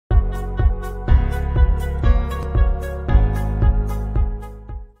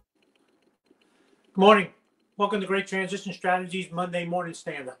Morning. Welcome to Great Transition Strategies Monday Morning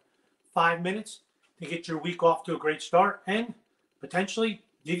Stand-Up. 5 minutes to get your week off to a great start and potentially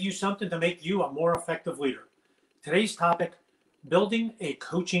give you something to make you a more effective leader. Today's topic, building a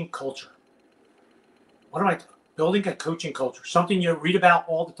coaching culture. What am I doing? Building a coaching culture, something you read about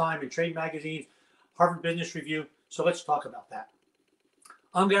all the time in trade magazines, Harvard Business Review. So let's talk about that.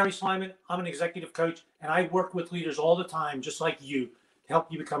 I'm Gary Slyman. I'm an executive coach, and I work with leaders all the time, just like you, to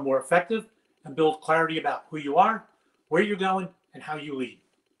help you become more effective and build clarity about who you are, where you're going, and how you lead.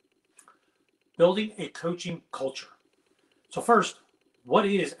 Building a coaching culture. So first, what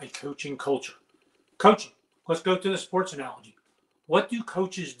is a coaching culture? Coaching. Let's go to the sports analogy. What do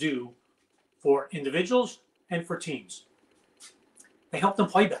coaches do for individuals and for teams? They help them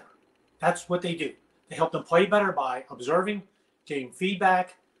play better. That's what they do. They help them play better by observing, getting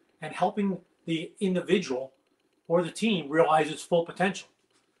feedback, and helping the individual or the team realize its full potential.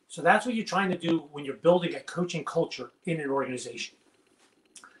 So that's what you're trying to do when you're building a coaching culture in an organization.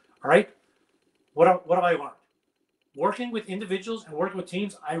 All right? What have I learned? Working with individuals and working with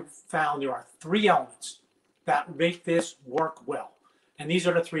teams, I've found there are 3 elements that make this work well. And these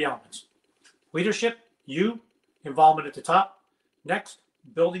are the 3 elements. Leadership, you, involvement at the top. Next,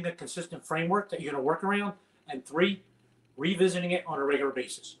 building a consistent framework that you're going to work around. And 3, revisiting it on a regular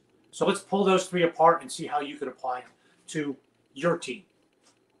basis. So let's pull those 3 apart and see how you could apply them to your team.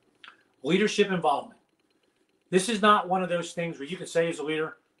 Leadership involvement. This is not one of those things where you can say as a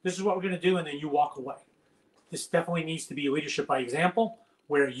leader, this is what we're going to do, and then you walk away. This definitely needs to be leadership by example,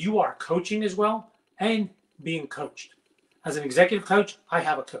 where you are coaching as well and being coached. As an executive coach, I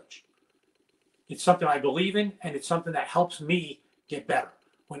have a coach. It's something I believe in, and it's something that helps me get better.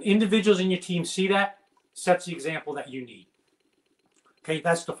 When individuals in your team see that, sets the example that you need. Okay,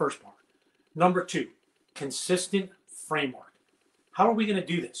 that's the first part. Number 2, consistent framework. How are we going to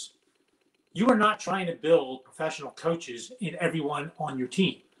do this? You are not trying to build professional coaches in everyone on your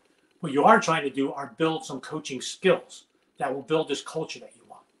team. What you are trying to do are build some coaching skills that will build this culture that you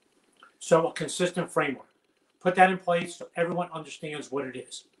want. So a consistent framework. Put that in place so everyone understands what it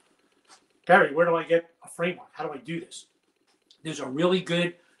is. Gary, where do I get a framework? How do I do this? There's a really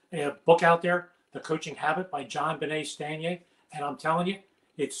good book out there, The Coaching Habit by John Benet-Stanier. And I'm telling you,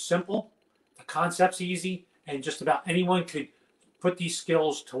 it's simple, the concept's easy, and just about anyone could put these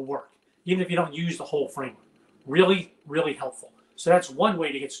skills to work, even if you don't use the whole framework. Really, really helpful. So that's one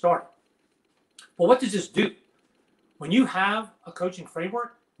way to get started. But what does this do? When you have a coaching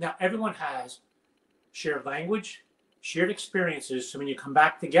framework, now everyone has shared language, shared experiences. So when you come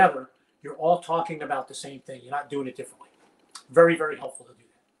back together, you're all talking about the same thing. You're not doing it differently. Very, very helpful to do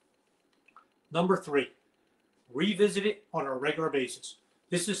that. Number 3, revisit it on a regular basis.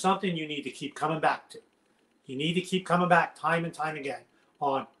 This is something you need to keep coming back to. You need to keep coming back time and time again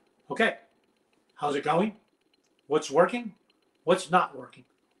on, okay, how's it going? What's working? What's not working?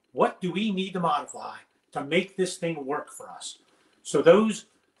 What do we need to modify to make this thing work for us? So those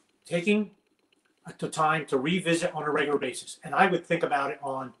taking the time to revisit on a regular basis. And I would think about it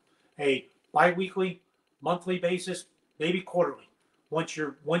on a bi-weekly, monthly basis, maybe quarterly, once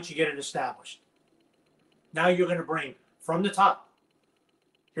you get it established. Now you're going to bring from the top.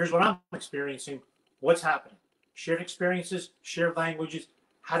 Here's what I'm experiencing. What's happening? Shared experiences, shared languages.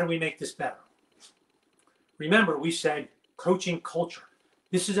 How do we make this better? Remember, we said coaching culture.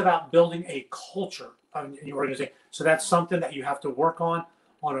 This is about building a culture in your organization. So that's something that you have to work on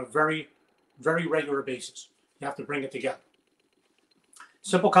a very, very regular basis. You have to bring it together.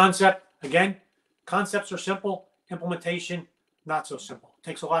 Simple concept. Again, concepts are simple. Implementation, not so simple. It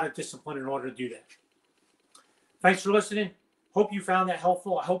takes a lot of discipline in order to do that. Thanks for listening. Hope you found that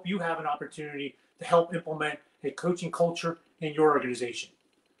helpful. I hope you have an opportunity to help implement a coaching culture in your organization.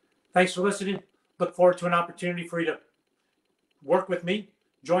 Thanks for listening. Look forward to an opportunity for you to work with me.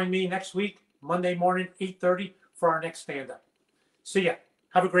 Join me next week, Monday morning, 8:30 for our next stand-up. See ya.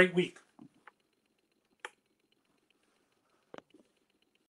 Have a great week.